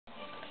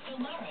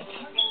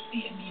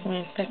Let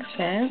me fix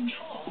it.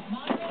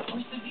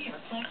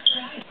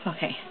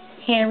 Okay.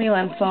 Hey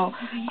everyone, so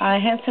I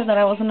had said that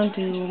I was going to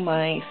do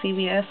my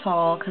CVS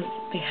haul because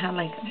they had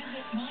like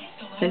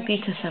 50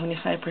 to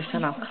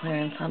 75% off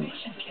clearance on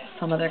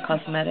some of their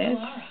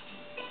cosmetics.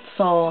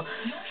 So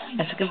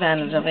I took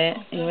advantage of it,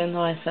 even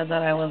though I said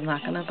that I was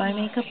not going to buy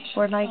makeup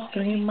for like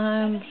 3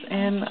 months,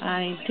 and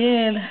I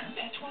did.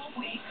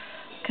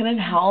 Couldn't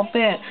help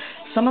it.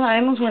 Some of the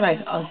items were like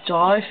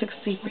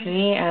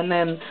 $1.63, and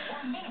then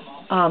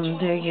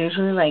they're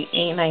usually like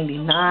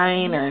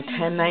 $8.99 or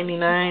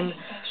 $10.99.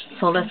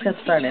 So let's get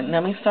started.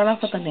 Let me start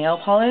off with the nail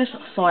polish.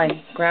 So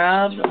I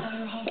grabbed,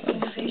 let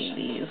me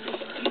see,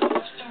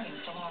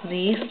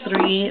 these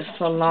 3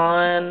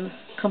 Salon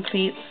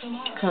Complete,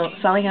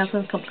 Sally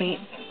Hansen Complete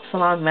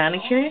Salon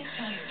Manicure.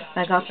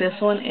 I got this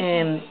one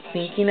in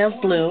Thinking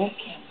of Blue.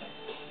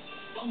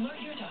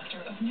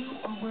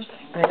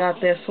 I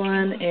got this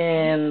one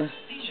in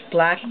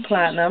Black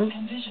Platinum.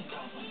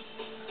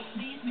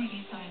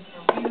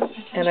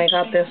 And I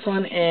got this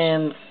one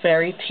in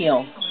Fairy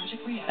Teal.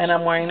 And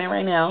I'm wearing it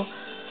right now.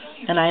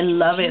 And I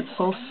love it. It's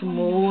so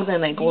smooth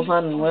and it goes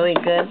on really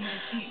good.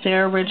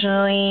 They're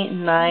originally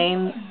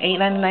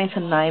 $8.99 to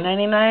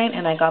 $9.99,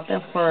 and I got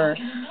them for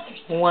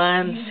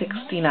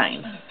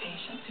 $169.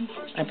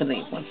 I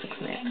believe $169.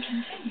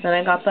 Then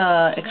I got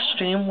the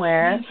Extreme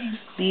Wear.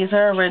 These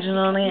are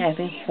originally I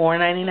think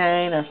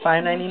 $4.99 or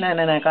 $5.99,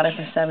 and I got it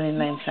for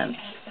 79 cents.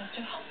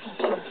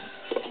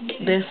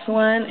 This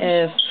one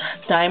is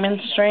Diamond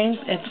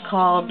Strength. It's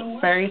called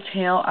Fairy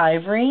Tale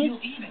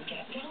Ivory.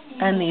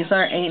 And these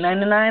are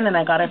 $8.99, and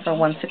I got it for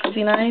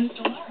 $169.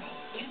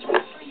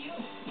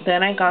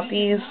 Then I got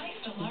these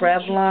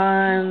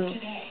Revlon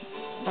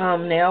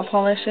nail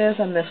polishes,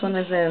 and this one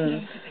is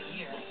in,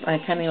 I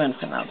can't even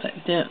pronounce it,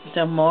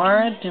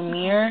 Demure.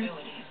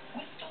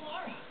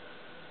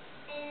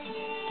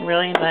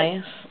 Really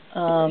nice.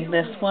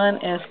 This one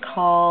is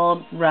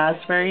called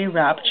Raspberry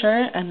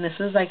Rapture, and this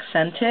is like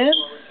scented.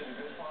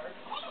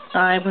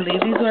 I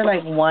believe these were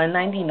like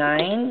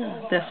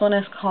 $1.99. This one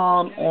is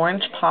called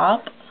Orange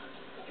Pop.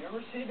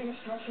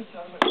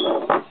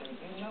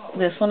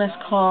 This one is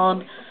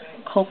called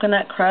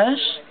Coconut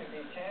Crush.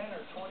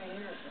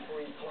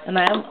 And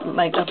I am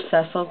like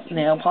obsessed with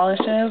nail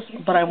polishes,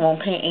 but I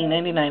won't pay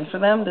 $8.99 for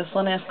them. This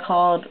one is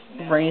called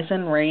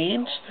Raisin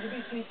Rage.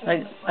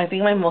 Like, I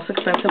think my most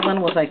expensive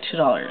one was like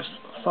 $2.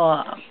 So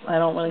I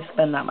don't really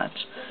spend that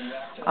much.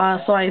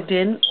 So I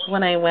did,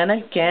 when I went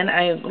again,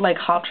 I like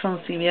hopped from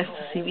CVS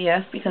to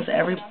CVS because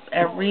every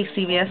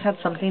CVS had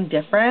something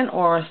different,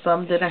 or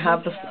some didn't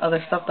have the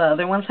other stuff the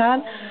other ones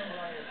had.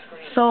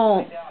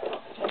 So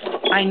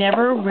I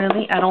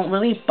don't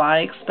really buy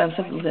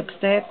expensive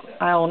lipstick.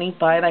 I only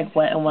buy like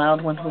Wet n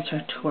Wild ones, which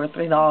are $2 or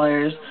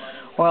 $3,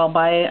 or I'll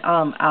buy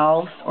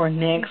Alf or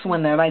NYX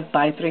when they're like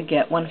buy 3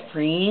 get 1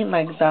 free.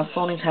 Like, that's the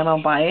only time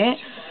I'll buy it.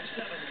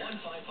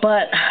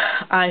 But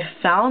I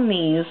found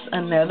these,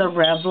 and they're the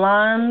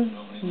Revlon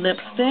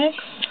lipsticks.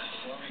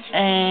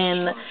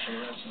 And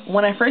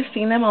when I first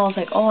seen them, I was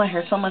like, oh, I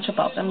heard so much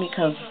about them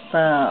because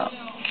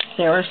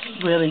they were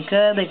really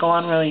good. They go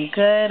on really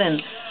good.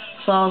 And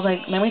so I was like,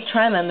 let me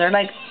try them. They're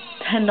like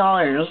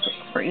 $10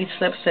 for each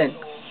lipstick.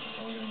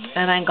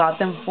 And I got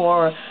them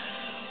for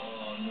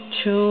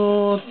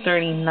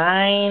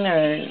 $2.39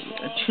 or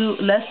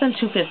less than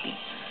 $2.50.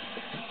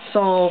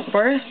 So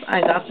first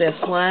I got this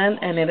one,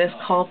 and it is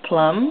called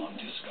Plum.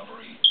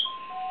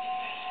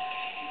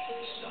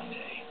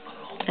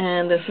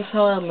 And this is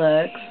how it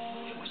looks.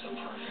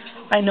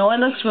 I know it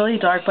looks really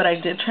dark, but I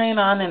did try it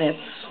on, and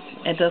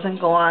it doesn't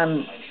go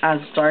on as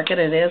dark as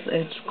it is.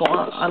 It's going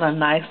on a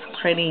nice,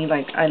 pretty,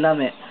 like, I love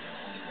it.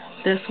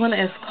 This one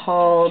is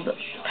called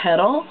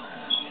Petal.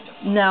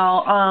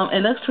 Now,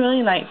 it looks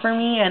really light for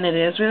me, and it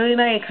is really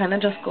light. It kind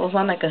of just goes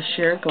on like a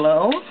sheer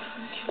glow.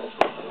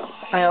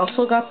 I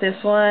also got this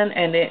one,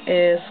 and it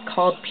is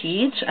called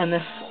Peach, and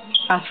as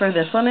for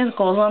this one, it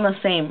goes on the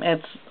same.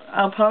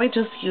 I'll probably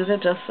just use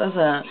it just as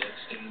a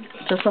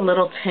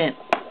little tint,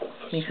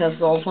 because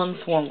those ones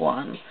won't go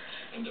on.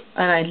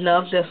 And I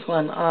love this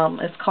one.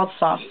 It's called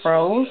Soft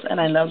Rose,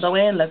 and I love the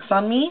way it looks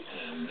on me.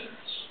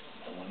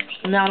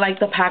 Now, like,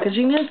 the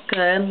packaging is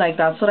good. Like,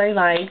 that's what I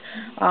like.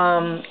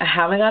 I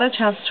haven't got a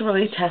chance to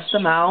really test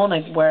them out,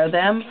 like, wear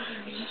them.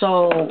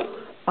 So,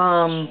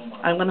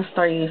 I'm going to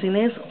start using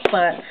these.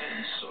 But,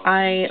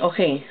 I've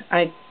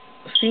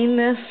seen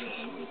this.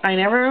 I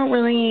never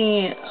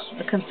really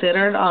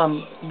considered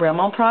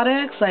Rimmel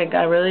products. Like,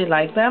 I really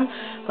like them,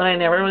 but I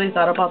never really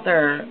thought about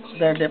their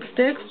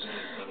lipsticks.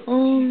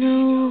 Oh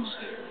no.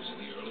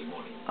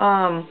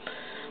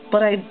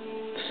 But I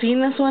seen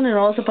this one, and it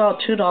was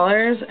about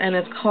 $2, and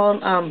it's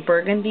called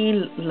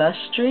Burgundy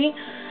Lustry,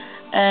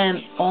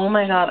 and oh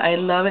my god, I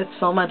love it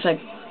so much. Like,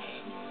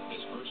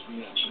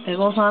 it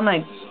goes on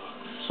like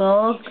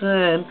so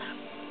good.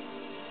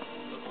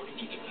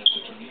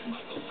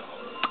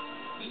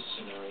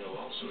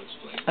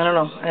 I don't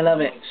know, I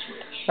love it.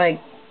 Like,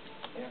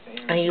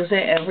 I use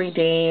it every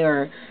day,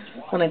 or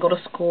when I go to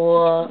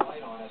school,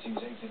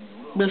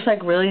 just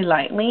like really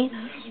lightly.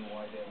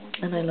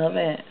 and I love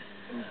it.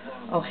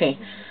 Okay.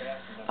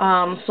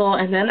 So,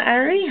 and then I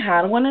already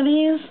had one of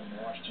these,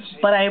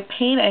 but I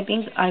paid, I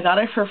think I got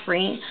it for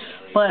free,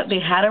 but they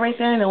had it right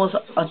there, and it was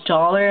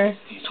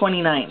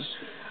 $1.29.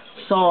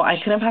 So I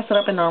couldn't pass it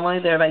up, and normally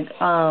they're like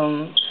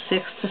 $6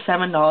 to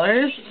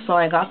 $7. So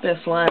I got this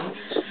one.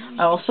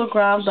 I also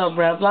grabbed the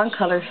Revlon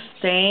Color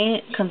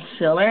Stay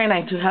Concealer, and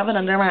I do have it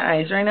under my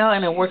eyes right now,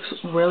 and it works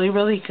really,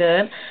 really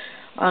good.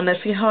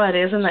 Let's see how it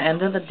is in the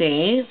end of the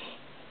day.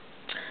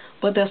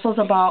 But this was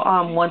about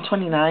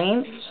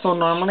 $1.29, so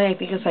normally I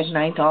think it's like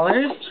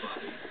 $9.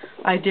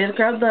 I did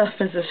grab the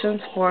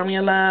Physicians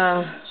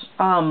Formula,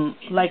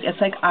 like it's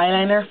like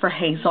eyeliner for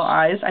hazel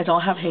eyes. I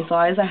don't have hazel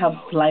eyes, I have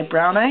light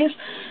brown eyes.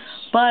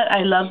 But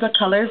I love the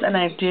colors, and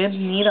I did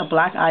need a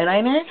black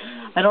eyeliner.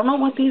 I don't know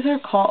what these are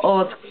called.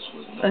 Oh,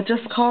 it's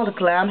just called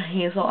Glam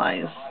Hazel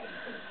Eyes.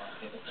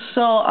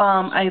 So,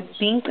 I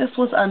think this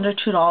was under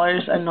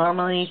 $2 and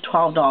normally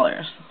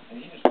 $12.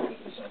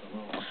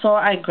 So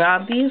I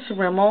grabbed these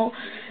Rimmel,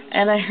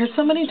 and I heard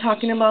somebody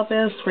talking about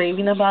this,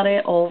 raving about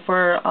it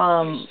over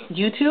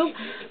YouTube,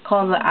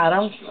 called the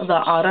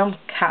Autumn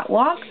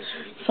Catwalk.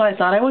 So I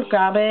thought I would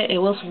grab it. It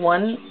was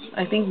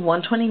I think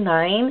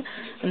 $1.29.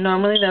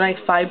 Normally they're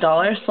like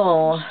 $5,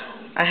 so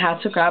I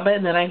had to grab it.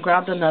 And then I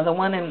grabbed another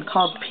one and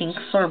called Pink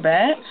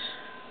Sorbet.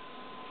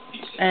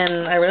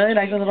 And I really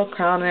like the little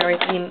crown and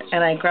everything.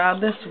 And I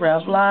grabbed this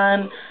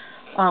Revlon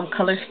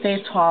Color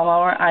Stay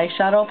 12-hour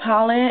eyeshadow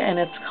palette, and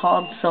it's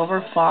called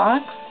Silver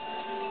Fox.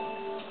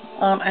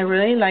 I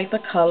really like the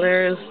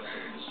colors.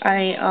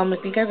 I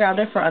think I grabbed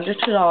it for under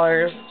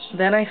 $2.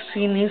 Then I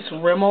seen these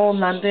Rimmel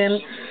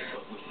London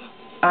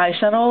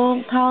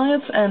eyeshadow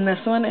palettes, and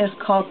this one is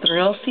called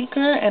Thrill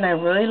Seeker, and I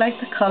really like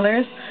the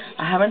colors.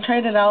 I haven't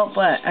tried it out,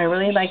 but I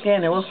really like it,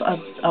 and it was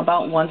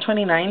about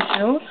 $1.29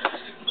 too.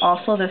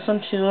 Also this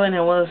one too, and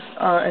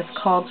it's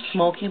called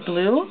Smoky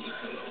Blue.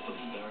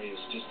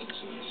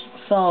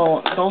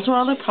 So those were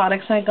all the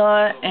products I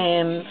got,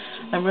 and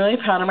I'm really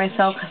proud of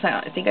myself because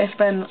I think I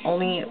spent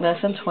only less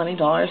than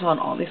 $20 on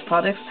all these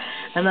products,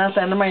 and at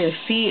the end of my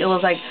receipt it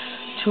was like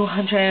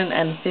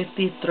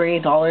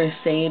 $253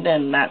 saved,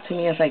 and that to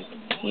me is like,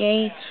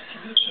 yay.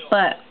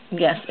 But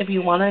yes, if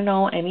you want to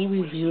know any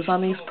reviews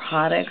on these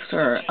products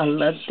or a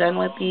look done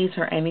with these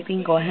or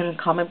anything, go ahead and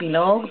comment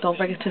below. Don't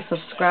forget to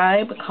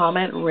subscribe,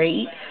 comment,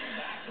 rate.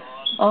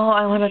 Oh,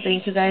 I want to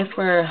thank you guys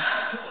for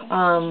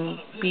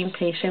being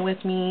patient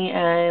with me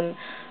and,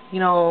 you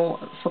know,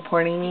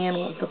 supporting me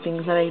and the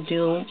things that I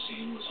do.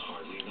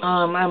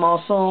 I'm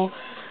also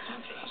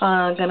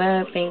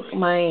gonna thank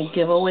my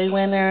giveaway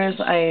winners.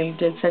 I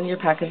did send your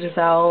packages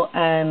out,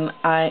 and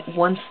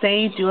once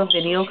they do a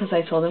video, because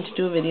I told them to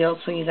do a video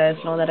so you guys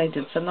know that I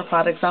did send the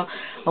products out,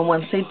 and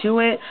once they do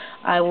it,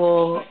 I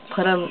will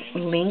put a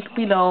link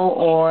below,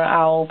 or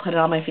I'll put it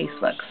on my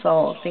Facebook.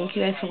 So thank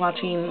you guys for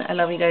watching. I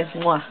love you guys.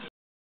 Mwah.